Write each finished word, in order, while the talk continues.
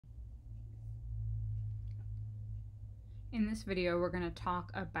In this video, we're going to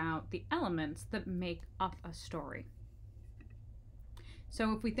talk about the elements that make up a story.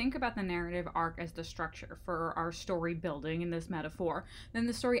 So if we think about the narrative arc as the structure for our story building in this metaphor, then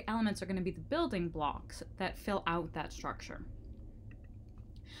the story elements are going to be the building blocks that fill out that structure.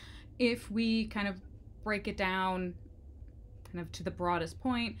 If we kind of break it down kind of to the broadest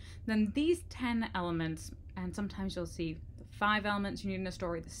point, then these 10 elements, and sometimes you'll see the 5 elements you need in a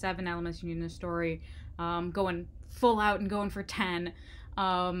story, the 7 elements you need in a story, going full out and going for 10.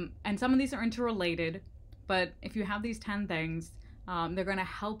 And some of these are interrelated, but if you have these 10 things, they're going to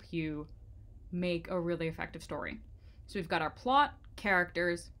help you make a really effective story. So we've got our plot,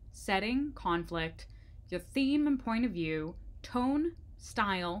 characters, setting, conflict, your theme and point of view, tone,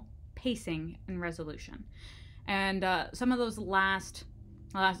 style, pacing, and resolution. And some of those last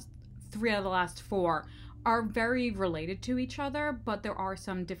 3 out of the last 4 are very related to each other, but there are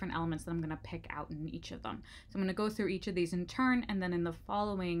some different elements that I'm going to pick out in each of them. So I'm going to go through each of these in turn, and then in the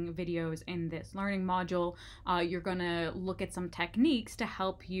following videos in this learning module, you're going to look at some techniques to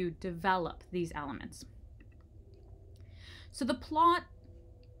help you develop these elements. So the plot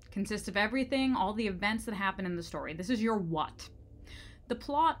consists of everything, all the events that happen in the story. This is your what. The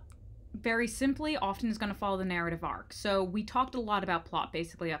plot, very simply, often is going to follow the narrative arc. So we talked a lot about plot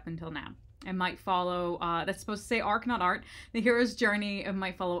basically up until now. It might follow, that's supposed to say arc, not art. The hero's journey, it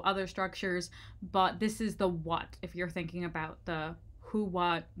might follow other structures, but this is the what, if you're thinking about the who,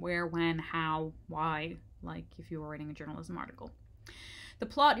 what, where, when, how, why, like if you were writing a journalism article. The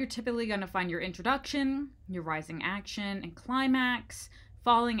plot, you're typically going to find your introduction, your rising action and climax,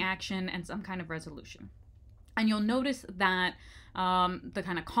 falling action, and some kind of resolution. And you'll notice that the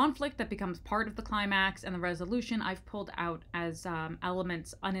kind of conflict that becomes part of the climax and the resolution I've pulled out as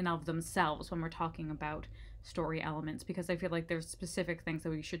elements in and of themselves when we're talking about story elements, because I feel like there's specific things that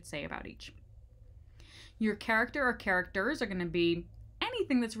we should say about each. Your character or characters are going to be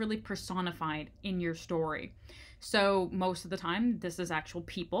anything that's really personified in your story. So most of the time this is actual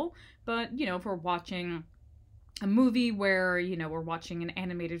people, but you know, if we're watching a movie where, you know, we're watching an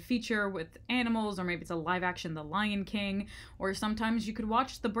animated feature with animals, or maybe it's a live action The Lion King, or sometimes you could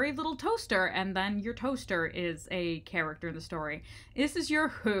watch The Brave Little Toaster and then your toaster is a character in the story. This is your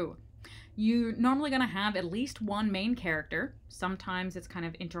who. You're normally going to have at least one main character. Sometimes it's kind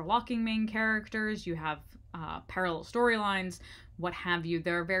of interlocking main characters. You have parallel storylines, what have you.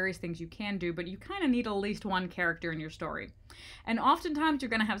 There are various things you can do, but you kind of need at least one character in your story. And oftentimes you're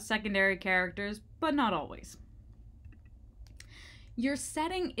going to have secondary characters, but not always. Your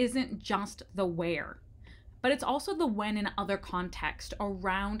setting isn't just the where, but it's also the when in other contexts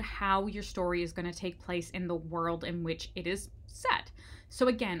around how your story is going to take place in the world in which it is set. So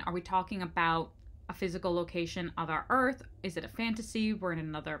again, are we talking about a physical location of our Earth? Is it a fantasy? We're in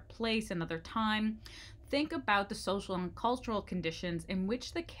another place, another time. Think about the social and cultural conditions in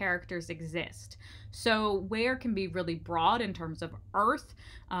which the characters exist. So where can be really broad in terms of Earth,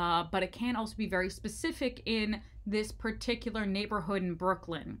 but it can also be very specific in this particular neighborhood in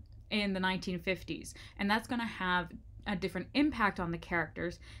Brooklyn in the 1950s. And that's going to have a different impact on the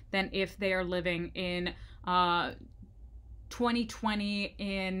characters than if they are living in 2020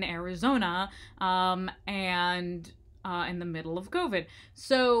 in Arizona and in the middle of COVID.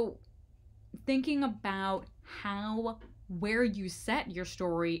 So thinking about how where you set your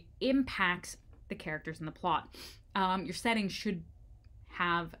story impacts the characters in the plot. Your setting should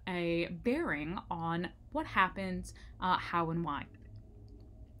have a bearing on what happens, how and why.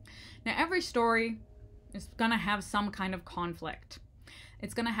 Now, every story is going to have some kind of conflict.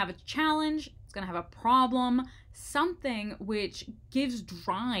 It's going to have a challenge, it's going to have a problem, something which gives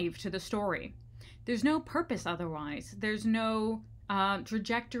drive to the story. There's no purpose otherwise. There's no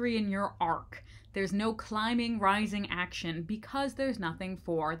trajectory in your arc. There's no climbing, rising action, because there's nothing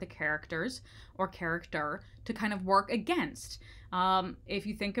for the characters or character to kind of work against. If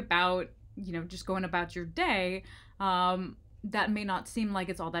you think about, you know, just going about your day, that may not seem like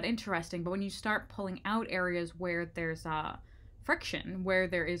it's all that interesting, but when you start pulling out areas where there's friction, where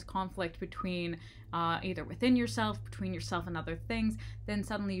there is conflict between either within yourself, between yourself and other things, then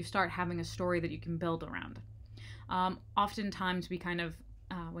suddenly you start having a story that you can build around. Oftentimes we kind of,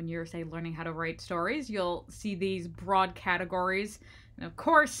 when you're, say, learning how to write stories, you'll see these broad categories. And of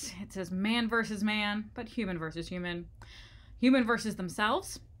course, it says man versus man, but human versus human. Human versus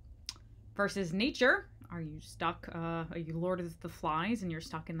themselves, versus nature. Are you stuck, are you Lord of the Flies and you're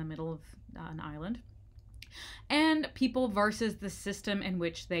stuck in the middle of an island? And people versus the system in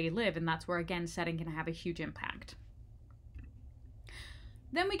which they live. And that's where, again, setting can have a huge impact.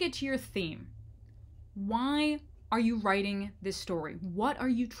 Then we get to your theme. Why are you writing this story? What are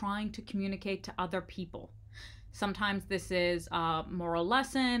you trying to communicate to other people? Sometimes this is a moral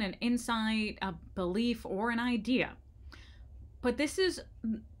lesson, an insight, a belief, or an idea. But this is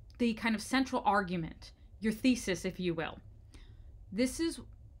the kind of central argument, your thesis, if you will. This is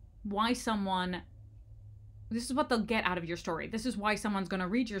what they'll get out of your story. This is why someone's going to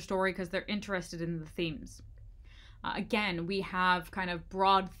read your story, because they're interested in the themes. Again, we have kind of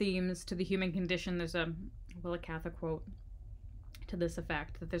broad themes to the human condition. There's a Willa Cather quote to this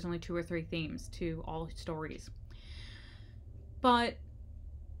effect, that there's only 2 or 3 themes to all stories. But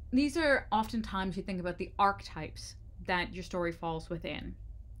these are oftentimes, you think about the archetypes that your story falls within.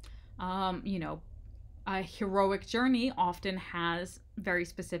 A heroic journey often has very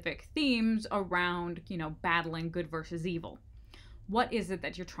specific themes around, battling good versus evil. What is it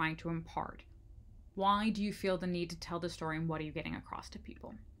that you're trying to impart? Why do you feel the need to tell the story, and what are you getting across to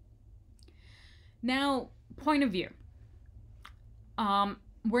people? Now, point of view.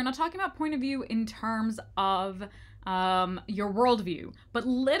 We're not talking about point of view in terms of your worldview, but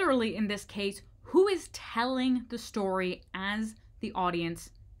literally in this case, who is telling the story as the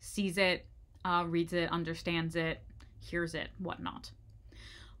audience sees it, reads it, understands it, hears it, whatnot.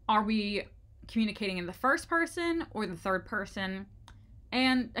 Are we communicating in the first person or the third person?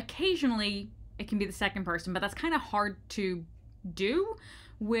 And occasionally it can be the second person, but that's kind of hard to do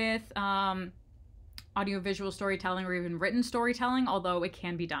with audiovisual storytelling or even written storytelling, although it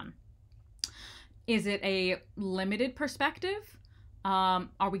can be done. Is it a limited perspective?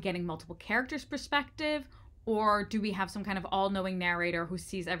 Are we getting multiple characters' perspective? Or do we have some kind of all-knowing narrator who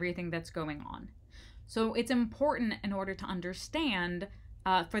sees everything that's going on? So it's important, in order to understand,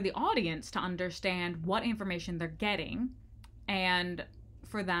 for the audience to understand what information they're getting, and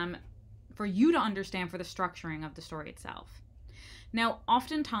for you to understand for the structuring of the story itself. Now,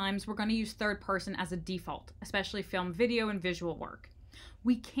 oftentimes we're going to use third person as a default, especially film, video, and visual work.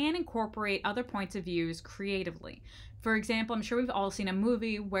 We can incorporate other points of views creatively. For example, I'm sure we've all seen a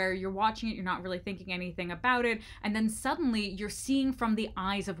movie where you're watching it, you're not really thinking anything about it, and then suddenly you're seeing from the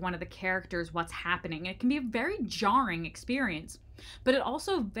eyes of one of the characters what's happening. It can be a very jarring experience, but it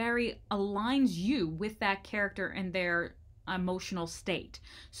also very aligns you with that character and their emotional state.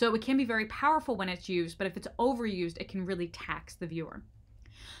 So it can be very powerful when it's used, but if it's overused, it can really tax the viewer.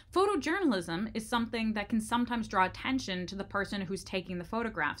 Photojournalism is something that can sometimes draw attention to the person who's taking the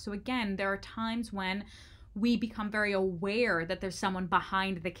photograph. So again, there are times when we become very aware that there's someone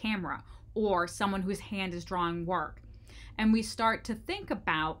behind the camera or someone whose hand is drawing work. And we start to think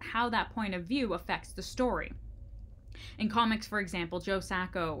about how that point of view affects the story. In comics, for example, Joe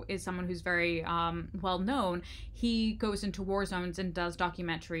Sacco is someone who's very well known. He goes into war zones and does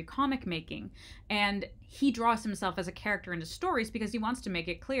documentary comic making. And he draws himself as a character into stories because he wants to make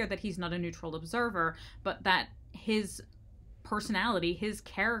it clear that he's not a neutral observer, but that his personality, his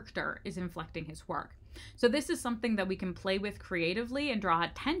character, is inflecting his work. So this is something that we can play with creatively and draw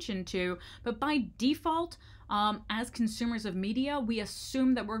attention to, but by default, as consumers of media, we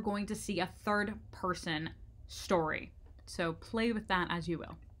assume that we're going to see a third person story. So play with that as you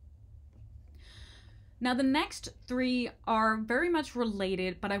will. Now the next 3 are very much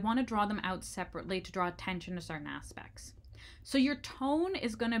related, but I want to draw them out separately to draw attention to certain aspects. So your tone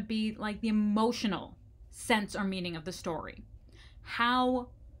is going to be like the emotional sense or meaning of the story. How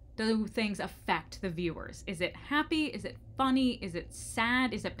do things affect the viewers? Is it happy? Is it funny? Is it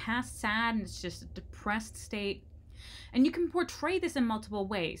sad? Is it past sad and it's just a depressed state? And you can portray this in multiple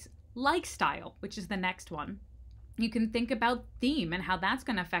ways. Like style, which is the next one. You can think about theme and how that's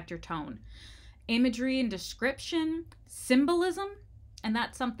going to affect your tone. Imagery and description, symbolism, and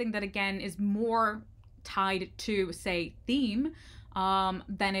that's something that again is more tied to, say, theme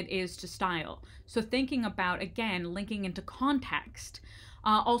than it is to style. So thinking about, again, linking into context.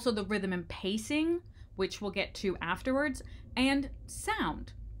 Also the rhythm and pacing, which we'll get to afterwards, and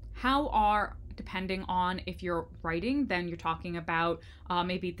sound. How are, depending on if you're writing, then you're talking about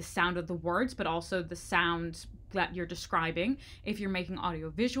maybe the sound of the words, but also the sound that you're describing. If you're making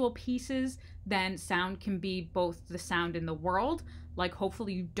audiovisual pieces, then sound can be both the sound in the world, like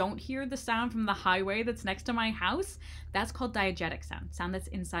hopefully you don't hear the sound from the highway that's next to my house. That's called diegetic sound that's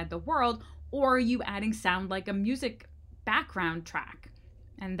inside the world, or you adding sound like a music background track.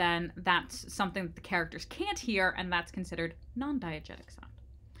 And then that's something that the characters can't hear, and that's considered non-diegetic sound.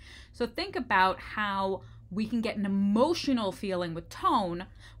 So think about how we can get an emotional feeling with tone,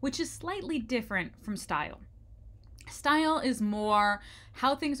 which is slightly different from style. Style is more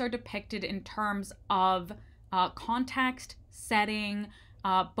how things are depicted in terms of context, setting,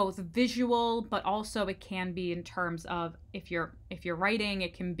 both visual, but also it can be in terms of if you're writing,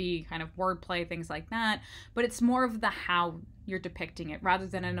 it can be kind of wordplay, things like that. But it's more of the how you're depicting it rather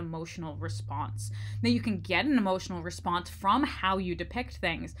than an emotional response. Now, you can get an emotional response from how you depict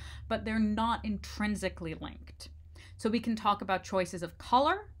things, but they're not intrinsically linked. So we can talk about choices of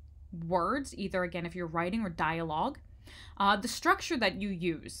color, words, either again if you're writing or dialogue, the structure that you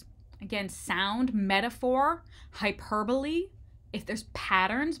use. Again, sound, metaphor, hyperbole, if there's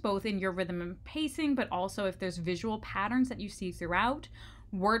patterns both in your rhythm and pacing, but also if there's visual patterns that you see throughout,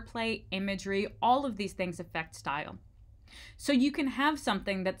 wordplay, imagery, all of these things affect style. So you can have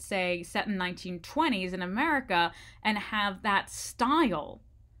something that's, say, set in 1920s in America and have that style,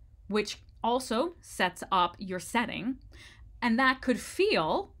 which also sets up your setting, and that could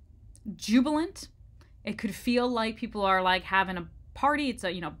feel jubilant. It could feel like people are like having a party, it's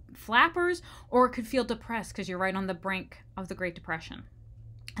flappers, or it could feel depressed because you're right on the brink of the Great Depression,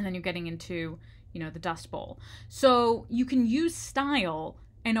 and then you're getting into the Dust Bowl. So you can use style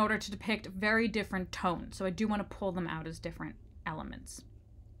in order to depict very different tones. So I do want to pull them out as different elements.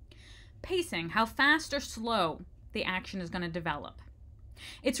 Pacing, how fast or slow the action is going to develop.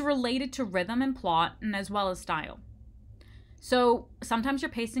 It's related to rhythm and plot, and as well as style. So sometimes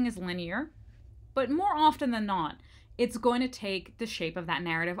your pacing is linear, but more often than not, it's going to take the shape of that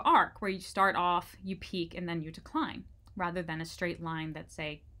narrative arc where you start off, you peak, and then you decline, rather than a straight line that's,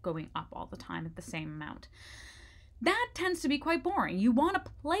 say, going up all the time at the same amount. That tends to be quite boring. You want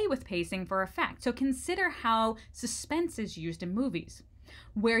to play with pacing for effect. So consider how suspense is used in movies,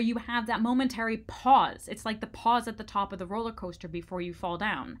 where you have that momentary pause. It's like the pause at the top of the roller coaster before you fall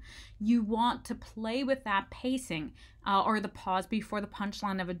down. You want to play with that pacing or the pause before the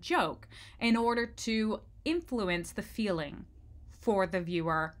punchline of a joke in order to influence the feeling for the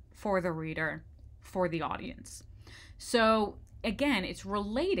viewer, for the reader, for the audience. So again, it's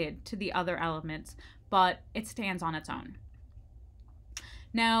related to the other elements, but it stands on its own.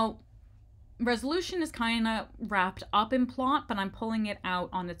 Now, resolution is kind of wrapped up in plot, but I'm pulling it out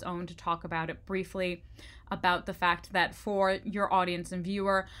on its own to talk about it briefly, about the fact that for your audience and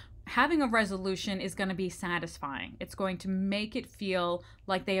viewer, having a resolution is going to be satisfying. It's going to make it feel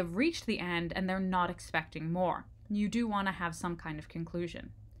like they have reached the end and they're not expecting more. You do want to have some kind of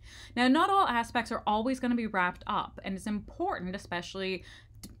conclusion. Now, not all aspects are always going to be wrapped up, and it's important, especially,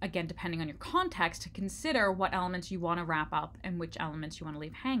 again, depending on your context, to consider what elements you want to wrap up and which elements you want to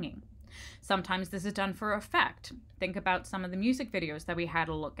leave hanging. Sometimes this is done for effect. Think about some of the music videos that we had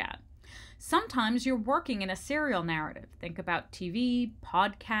a look at. Sometimes you're working in a serial narrative. Think about TV,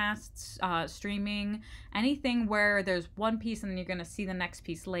 podcasts, streaming, anything where there's one piece and then you're going to see the next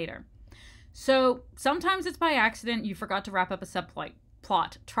piece later. So sometimes it's by accident you forgot to wrap up a subplot.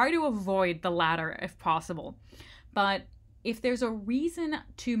 Try to avoid the latter if possible. But if there's a reason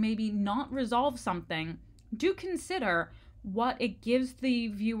to maybe not resolve something, do consider what it gives the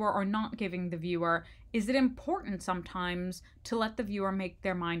viewer or not giving the viewer. Is it important sometimes to let the viewer make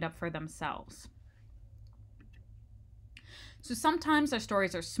their mind up for themselves? So sometimes our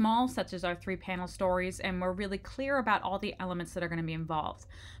stories are small, such as our 3-panel stories, and we're really clear about all the elements that are going to be involved.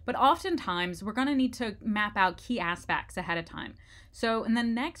 But oftentimes, we're going to need to map out key aspects ahead of time. So in the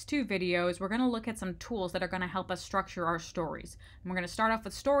next 2 videos, we're going to look at some tools that are going to help us structure our stories. And we're going to start off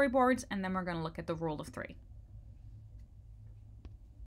with storyboards, and then we're going to look at the rule of 3.